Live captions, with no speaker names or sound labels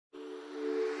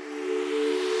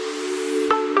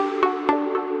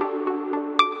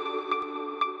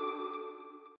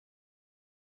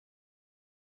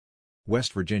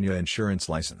West Virginia Insurance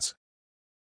License.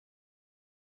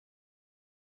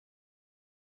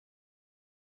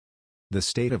 The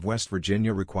state of West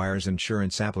Virginia requires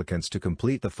insurance applicants to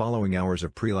complete the following hours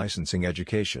of pre-licensing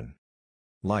education.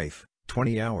 Life,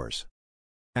 20 hours.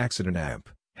 Accident AMP,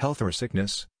 health or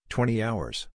sickness, 20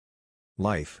 hours.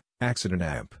 Life, accident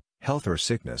AMP, health or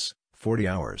sickness, 40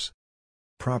 hours.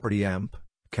 Property AMP,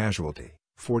 casualty,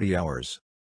 40 hours.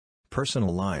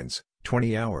 Personal lines,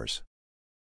 20 hours.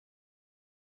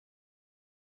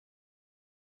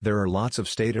 There are lots of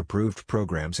state-approved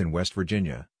programs in West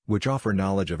Virginia, which offer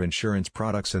knowledge of insurance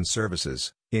products and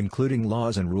services, including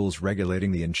laws and rules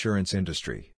regulating the insurance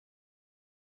industry.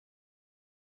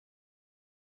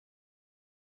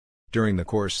 During the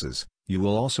courses, you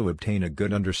will also obtain a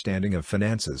good understanding of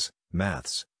finances,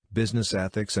 maths, business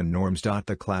ethics and norms.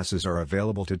 The classes are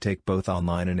available to take both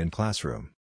online and in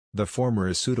classroom. The former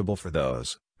is suitable for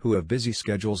those who have busy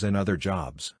schedules and other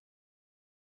jobs.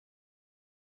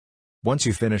 Once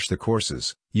you finish the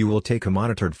courses, you will take a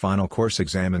monitored final course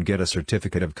exam and get a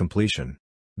certificate of completion.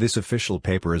 This official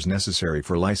paper is necessary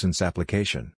for license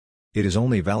application. It is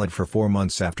only valid for 4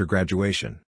 months after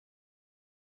graduation.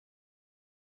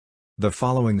 The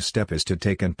following step is to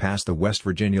take and pass the West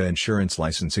Virginia Insurance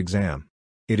License exam.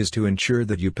 It is to ensure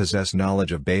that you possess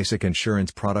knowledge of basic insurance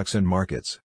products and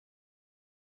markets.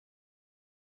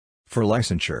 For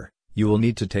licensure, you will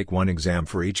need to take one exam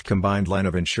for each combined line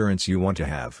of insurance you want to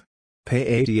have.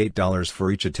 Pay $88 for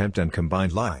each attempt and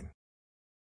combined line.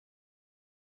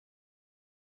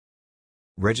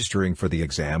 Registering for the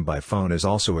exam by phone is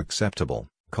also acceptable.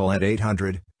 Call at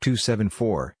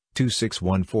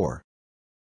 800-274-2614.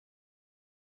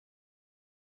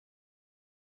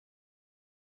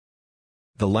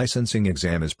 The licensing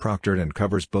exam is proctored and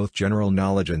covers both general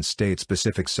knowledge and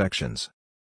state-specific sections.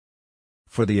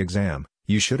 For the exam,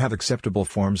 you should have acceptable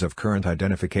forms of current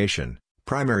identification,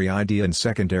 primary ID and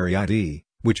secondary ID,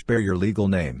 which bear your legal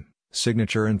name,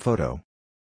 signature and photo.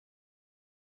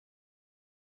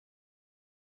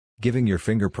 Giving your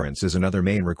fingerprints is another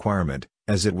main requirement,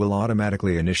 as it will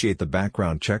automatically initiate the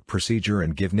background check procedure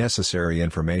and give necessary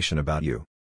information about you.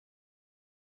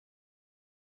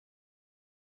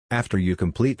 After you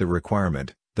complete the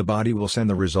requirement, the body will send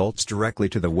the results directly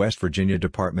to the West Virginia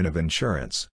Department of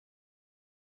Insurance.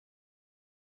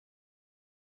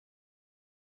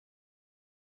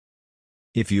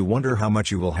 If you wonder how much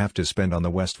you will have to spend on the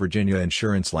West Virginia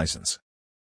Insurance License.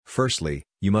 Firstly,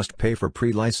 you must pay for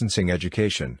pre-licensing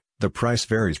education. The price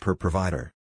varies per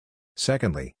provider.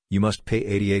 Secondly, you must pay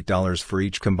 $88 for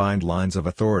each combined lines of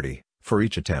authority, for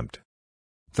each attempt.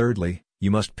 Thirdly,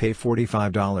 you must pay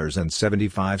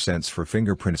 $45.75 for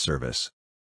fingerprint service.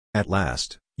 At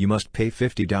last, you must pay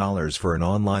 $50 for an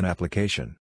online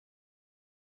application.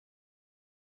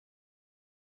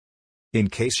 In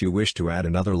case you wish to add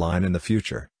another line in the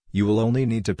future, you will only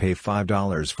need to pay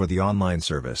 $5 for the online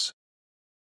service.